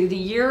 2022, the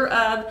year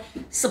of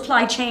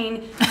supply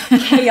chain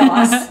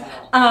chaos.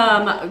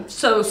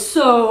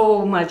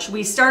 So much.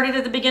 We started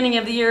at the beginning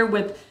of the year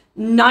with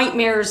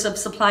nightmares of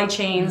supply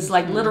chains,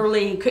 like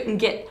literally couldn't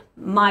get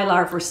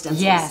Mylar for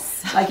stencils.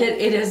 Yes. Like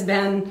it has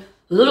been,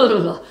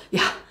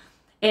 yeah.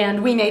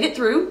 And we made it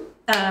through.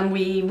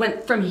 We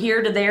went from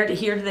here to there to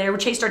here to there. We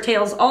chased our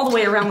tails all the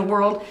way around the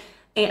world,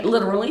 and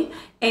literally,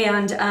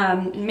 and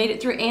made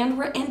it through. And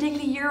we're ending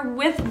the year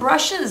with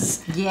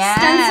brushes. Yes.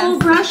 Stencil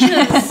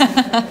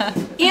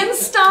brushes in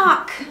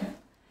stock.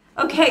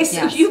 Okay,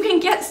 so Yes. you can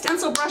get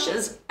stencil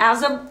brushes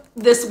as of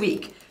this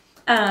week.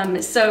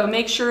 So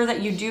make sure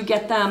that you do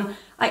get them.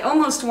 I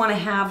almost want to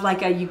have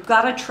like you've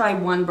got to try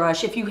one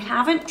brush. If you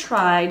haven't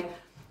tried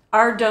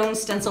our Doan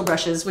stencil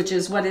brushes, which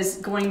is what is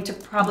going to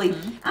probably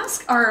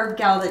ask our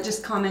gal that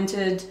just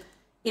commented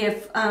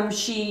if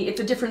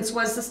the difference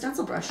was the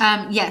stencil brush.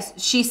 Yes,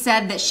 she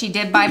said that she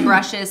did buy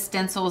brushes,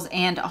 stencils,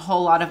 and a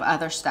whole lot of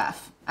other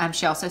stuff.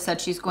 She also said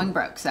she's going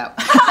broke, so.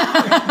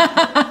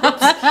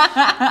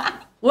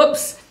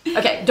 Whoops.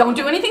 Okay, don't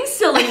do anything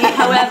silly.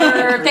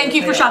 However, thank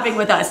you for shopping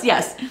with us.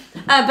 Yes.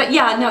 But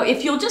yeah, no,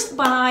 if you'll just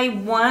buy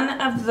one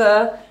of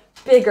the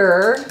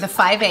bigger. The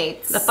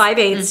 5/8. The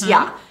 5/8,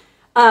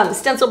 yeah.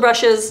 Stencil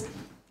brushes.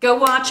 Go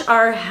watch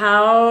our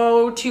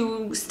How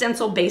to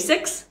Stencil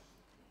Basics.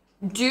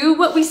 Do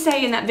what we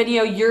say in that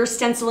video. Your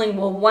stenciling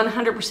will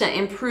 100%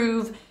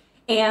 improve.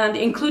 And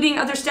including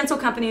other stencil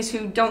companies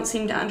who don't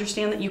seem to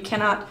understand that you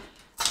cannot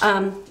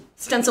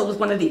stencil with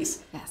one of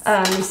these.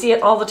 Yes. You see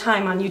it all the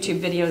time on YouTube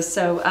videos,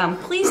 so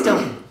please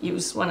don't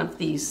use one of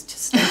these to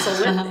stencil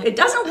with. It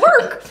doesn't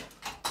work.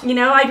 You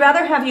know, I'd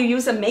rather have you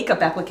use a makeup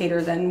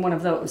applicator than one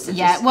of those.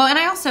 Well, and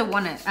I also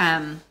want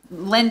to,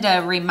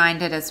 Linda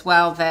reminded as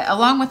well that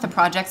along with the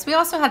projects, we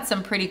also had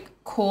some pretty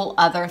cool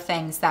other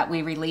things that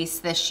we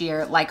released this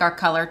year, like our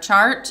color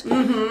chart.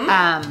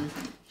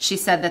 She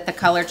said that the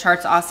color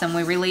chart's awesome.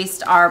 We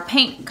released our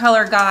paint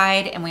color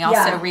guide, and we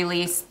also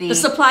released the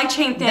supply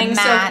chain thing.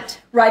 So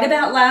right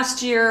about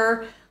last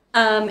year,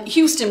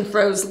 Houston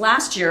froze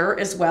last year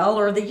as well,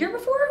 or the year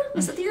before?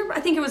 Was it the year? I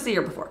think it was the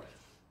year before.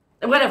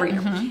 Whatever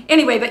year.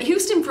 Anyway, but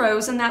Houston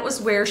froze, and that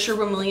was where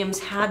Sherwin-Williams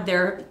had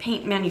their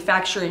paint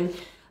manufacturing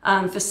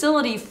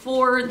facility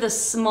for the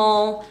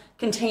small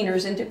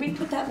containers. And did we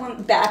put that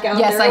one back out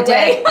there? Yes, I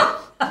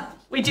did.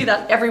 We do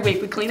that every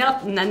week. We clean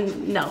up, and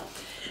then no.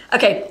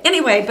 Okay,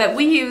 anyway, but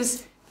we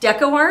use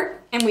DecoArt,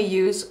 and we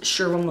use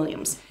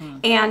Sherwin-Williams.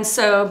 And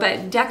so,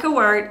 but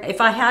DecoArt, if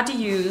I had to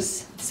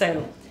use,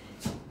 so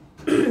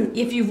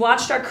if you've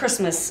watched our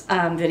Christmas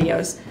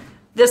videos,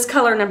 this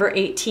color number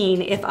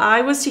 18, if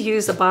I was to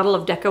use a bottle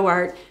of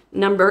DecoArt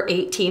number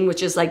 18,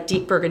 which is like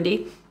deep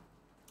burgundy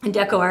and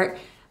DecoArt,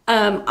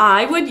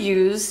 I would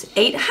use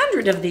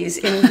 800 of these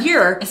in a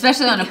year.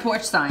 Especially on a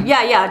porch sign.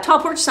 Yeah, tall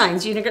porch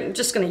signs. You're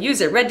just going to use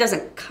it. Red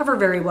doesn't cover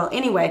very well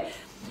anyway.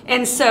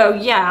 And so,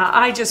 yeah,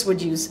 I just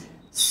would use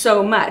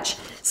so much.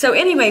 So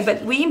anyway,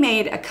 but we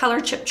made a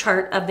color chip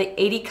chart of the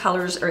 80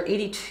 colors, or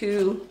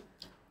 82.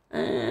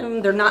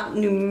 They're not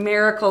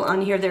numerical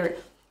on here. They're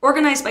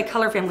organized by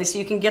color family, so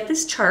you can get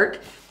this chart,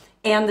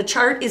 and the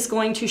chart is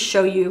going to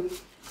show you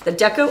the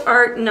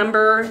DecoArt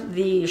number,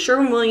 the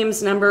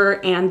Sherwin-Williams number,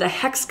 and the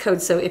hex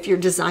code. So if you're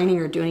designing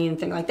or doing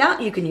anything like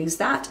that, you can use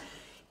that.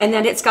 And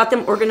then it's got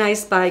them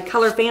organized by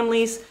color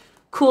families,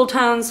 cool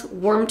tones,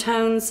 warm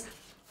tones,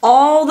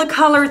 all the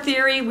color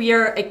theory. We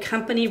are a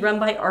company run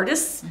by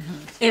artists,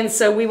 and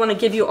so we want to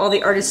give you all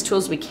the artist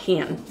tools we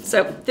can.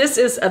 So this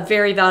is a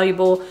very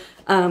valuable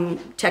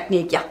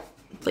technique. Yeah,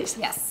 please.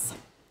 Yes.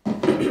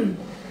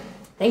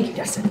 Thank you,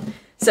 Dustin.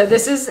 So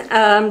this is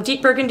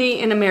deep burgundy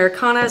in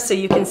Americana, so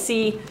you can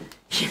see.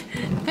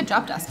 Good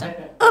job, Dustin.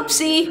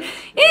 Oopsie,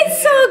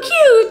 it's so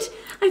cute.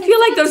 I feel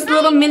like those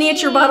little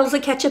miniature bottles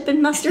of ketchup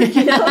and mustard,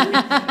 you know.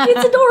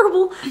 It's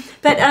adorable.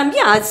 But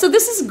yeah, so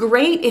this is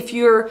great if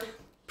you're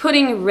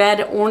putting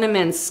red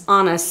ornaments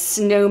on a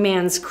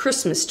snowman's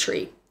Christmas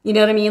tree. You know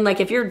what I mean? Like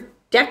if you're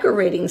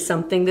decorating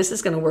something, this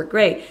is going to work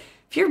great.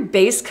 If you're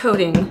base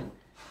coating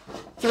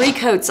 3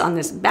 coats on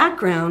this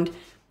background,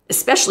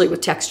 especially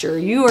with texture,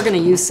 you are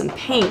going to use some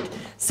paint.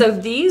 So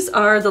these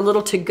are the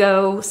little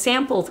to-go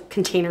sample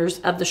containers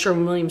of the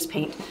Sherwin-Williams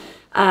paint.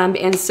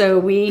 And so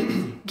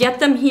we get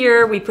them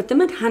here. We put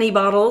them in honey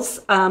bottles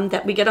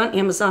that we get on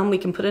Amazon. We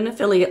can put an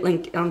affiliate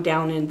link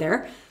down in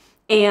there.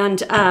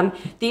 And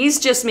these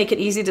just make it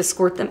easy to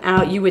squirt them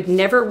out. You would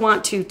never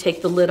want to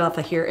take the lid off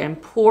of here and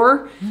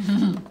pour.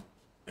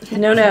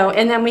 No.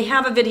 And then we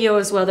have a video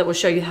as well that will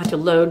show you how to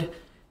load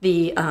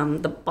the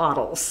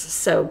bottles.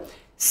 So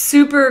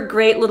super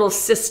great little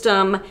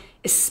system,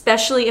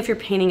 especially if you're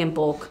painting in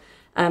bulk.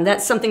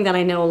 That's something that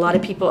I know a lot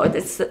of people,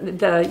 it's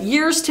the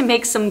years to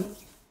make some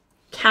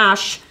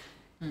cash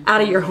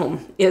out of your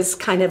home is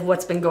kind of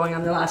what's been going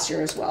on the last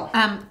year as well.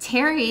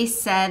 Terry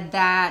said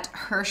that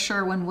her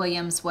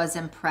Sherwin-Williams was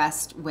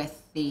impressed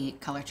with the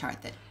color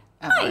chart that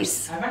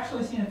Nice. I've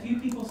actually seen a few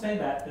people say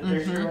that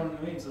they're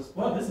Sherwin-Williams says,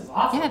 "Whoa, this is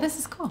awesome." Yeah, this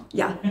is cool.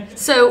 Yeah.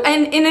 So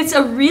and it's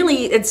a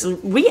really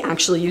we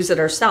actually use it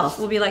ourselves.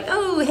 We'll be like,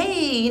 oh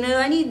hey, you know,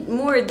 I need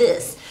more of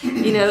this,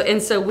 you know,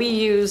 and so we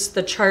use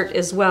the chart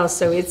as well.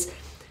 So it's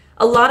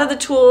a lot of the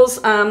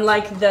tools,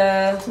 like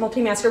the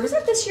multi-masker. Was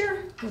that this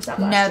year? Or was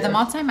that last year? No, the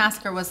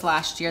multi-masker was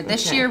last year.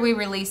 This year we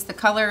released the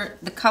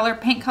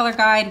paint color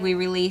guide. We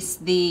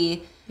released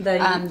the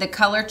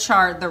color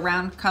chart, the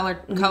round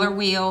color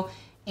wheel.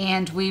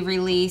 And we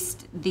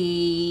released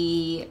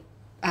the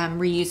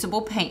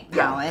reusable paint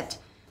palette.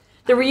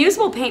 The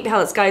reusable paint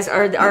palettes, guys,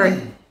 are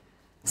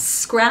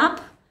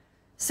scrap.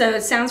 So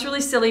it sounds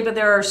really silly, but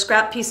there are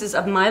scrap pieces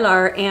of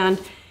Mylar,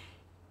 and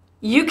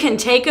you can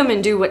take them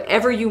and do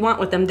whatever you want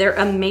with them. They're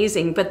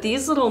amazing. But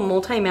these little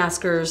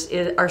multi-maskers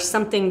are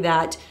something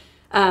that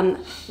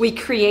we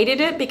created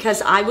it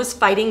because I was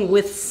fighting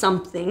with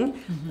something.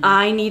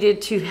 I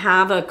needed to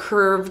have a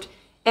curved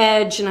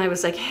edge, and I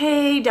was like,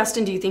 hey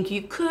Dustin, do you think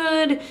you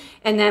could?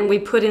 And then we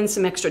put in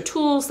some extra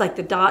tools like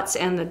the dots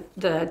and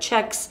the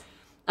checks,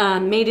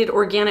 made it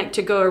organic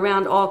to go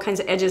around all kinds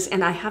of edges,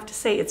 and I have to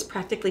say it's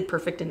practically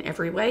perfect in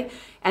every way.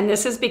 And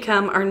this has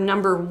become our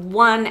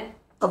 #1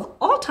 of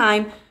all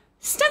time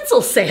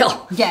stencil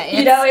sale. Yeah,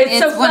 it's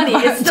so funny.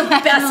 It's the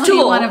best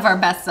tool. One of our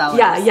best sellers.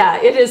 Yeah,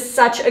 it is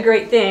such a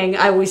great thing.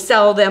 We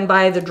sell them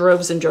by the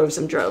droves and droves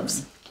and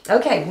droves.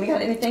 Okay, we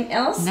got anything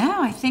else?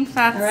 No, I think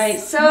that's all right.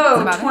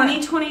 So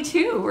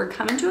 2022, we're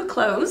coming to a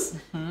close,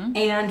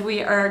 and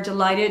we are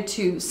delighted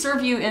to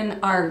serve you in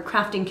our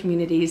crafting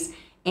communities,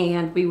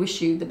 and we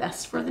wish you the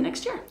best for the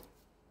next year.